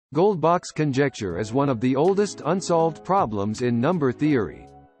Goldbach's conjecture is one of the oldest unsolved problems in number theory,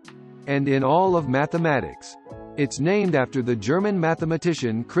 and in all of mathematics. It's named after the German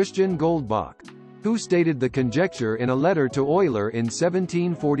mathematician Christian Goldbach, who stated the conjecture in a letter to Euler in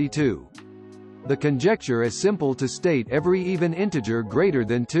 1742. The conjecture is simple to state: every even integer greater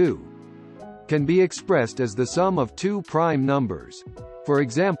than 2 can be expressed as the sum of two prime numbers. For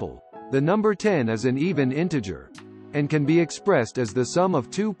example, the number 10 is an even integer, and can be expressed as the sum of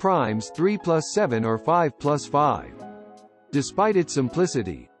two primes 3 plus 7 or 5 plus 5. Despite its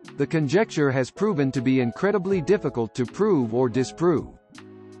simplicity, the conjecture has proven to be incredibly difficult to prove or disprove.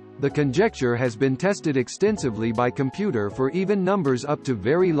 The conjecture has been tested extensively by computer for even numbers up to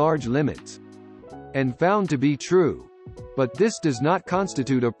very large limits, and found to be true. But this does not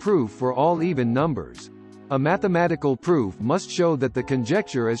constitute a proof for all even numbers. A mathematical proof must show that the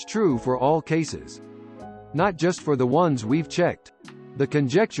conjecture is true for all cases, not just for the ones we've checked. The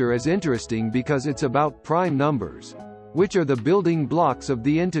conjecture is interesting because it's about prime numbers, which are the building blocks of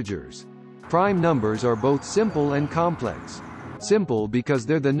the integers. Prime numbers are both simple and complex. Simple because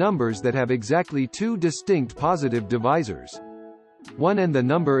they're the numbers that have exactly two distinct positive divisors, one and the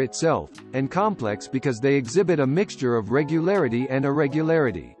number itself, and complex because they exhibit a mixture of regularity and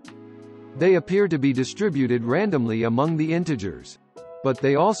irregularity. They appear to be distributed randomly among the integers, but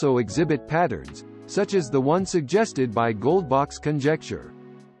they also exhibit patterns, such as the one suggested by Goldbach's conjecture.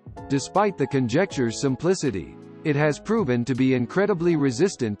 Despite the conjecture's simplicity, it has proven to be incredibly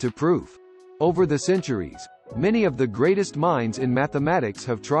resistant to proof. Over the centuries, many of the greatest minds in mathematics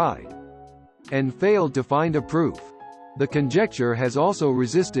have tried and failed to find a proof. The conjecture has also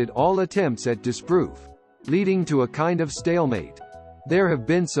resisted all attempts at disproof, leading to a kind of stalemate. There have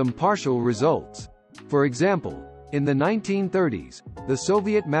been some partial results. For example, in the 1930s, the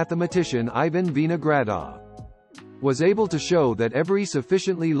Soviet mathematician Ivan Vinogradov was able to show that every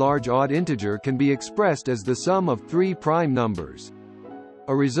sufficiently large odd integer can be expressed as the sum of three prime numbers,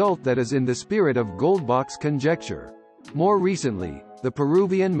 a result that is in the spirit of Goldbach's conjecture. More recently, the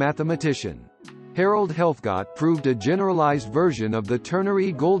Peruvian mathematician Harold Helfgott proved a generalized version of the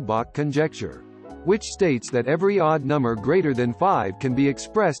ternary-Goldbach conjecture, which states that every odd number greater than 5 can be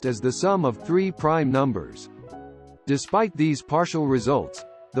expressed as the sum of three prime numbers. Despite these partial results,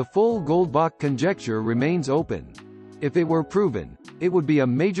 the full Goldbach conjecture remains open. If it were proven, it would be a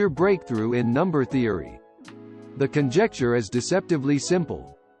major breakthrough in number theory. The conjecture is deceptively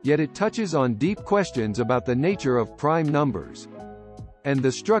simple, yet it touches on deep questions about the nature of prime numbers and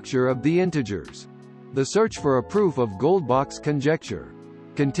the structure of the integers. The search for a proof of Goldbach's conjecture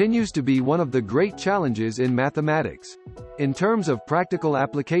continues to be one of the great challenges in mathematics. In terms of practical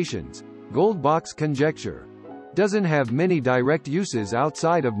applications, Goldbach's conjecture doesn't have many direct uses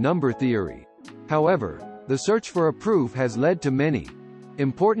outside of number theory. However, the search for a proof has led to many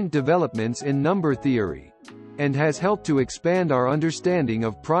important developments in number theory, and has helped to expand our understanding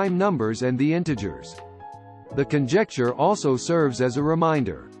of prime numbers and the integers. The conjecture also serves as a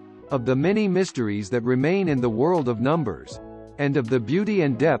reminder of the many mysteries that remain in the world of numbers, and of the beauty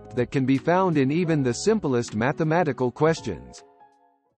and depth that can be found in even the simplest mathematical questions.